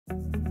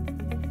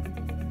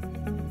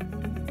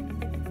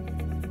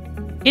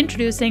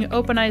Introducing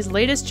OpenEye's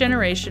latest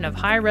generation of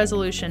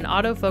high-resolution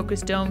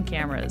autofocus dome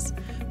cameras.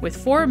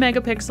 With 4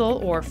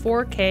 megapixel or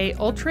 4K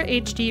Ultra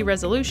HD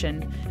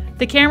resolution,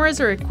 the cameras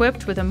are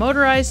equipped with a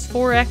motorized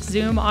 4x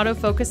zoom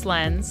autofocus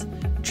lens,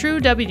 true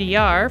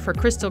WDR for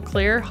crystal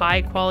clear,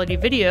 high-quality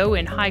video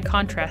in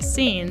high-contrast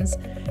scenes,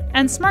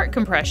 and smart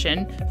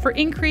compression for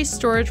increased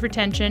storage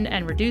retention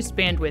and reduced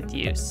bandwidth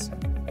use.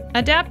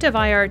 Adaptive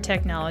IR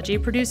technology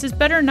produces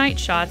better night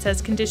shots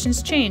as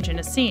conditions change in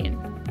a scene.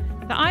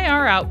 The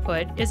IR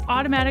output is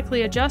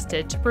automatically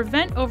adjusted to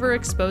prevent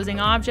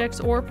overexposing objects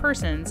or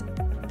persons.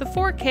 The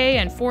 4K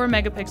and 4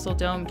 megapixel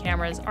dome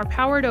cameras are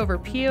powered over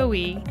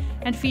PoE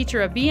and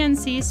feature a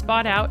BNC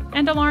spot out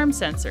and alarm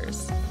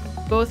sensors.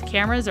 Both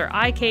cameras are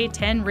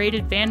IK10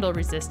 rated vandal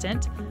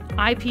resistant,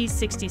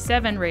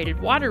 IP67 rated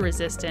water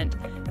resistant,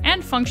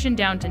 and function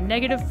down to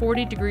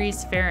 -40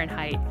 degrees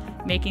Fahrenheit,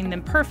 making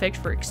them perfect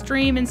for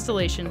extreme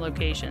installation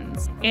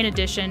locations. In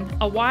addition,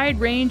 a wide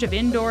range of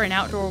indoor and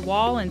outdoor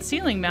wall and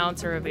ceiling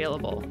mounts are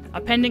available.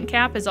 A pendant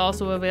cap is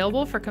also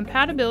available for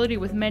compatibility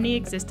with many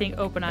existing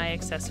OpenEye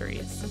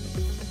accessories.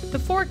 The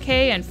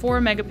 4K and 4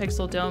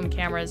 megapixel dome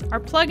cameras are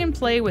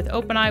plug-and-play with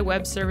OpenEye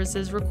Web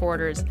Services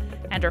recorders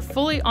and are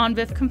fully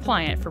ONVIF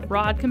compliant for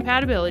broad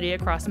compatibility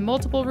across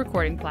multiple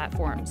recording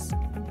platforms.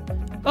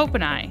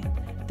 OpenEye.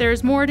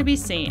 There's more to be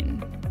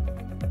seen.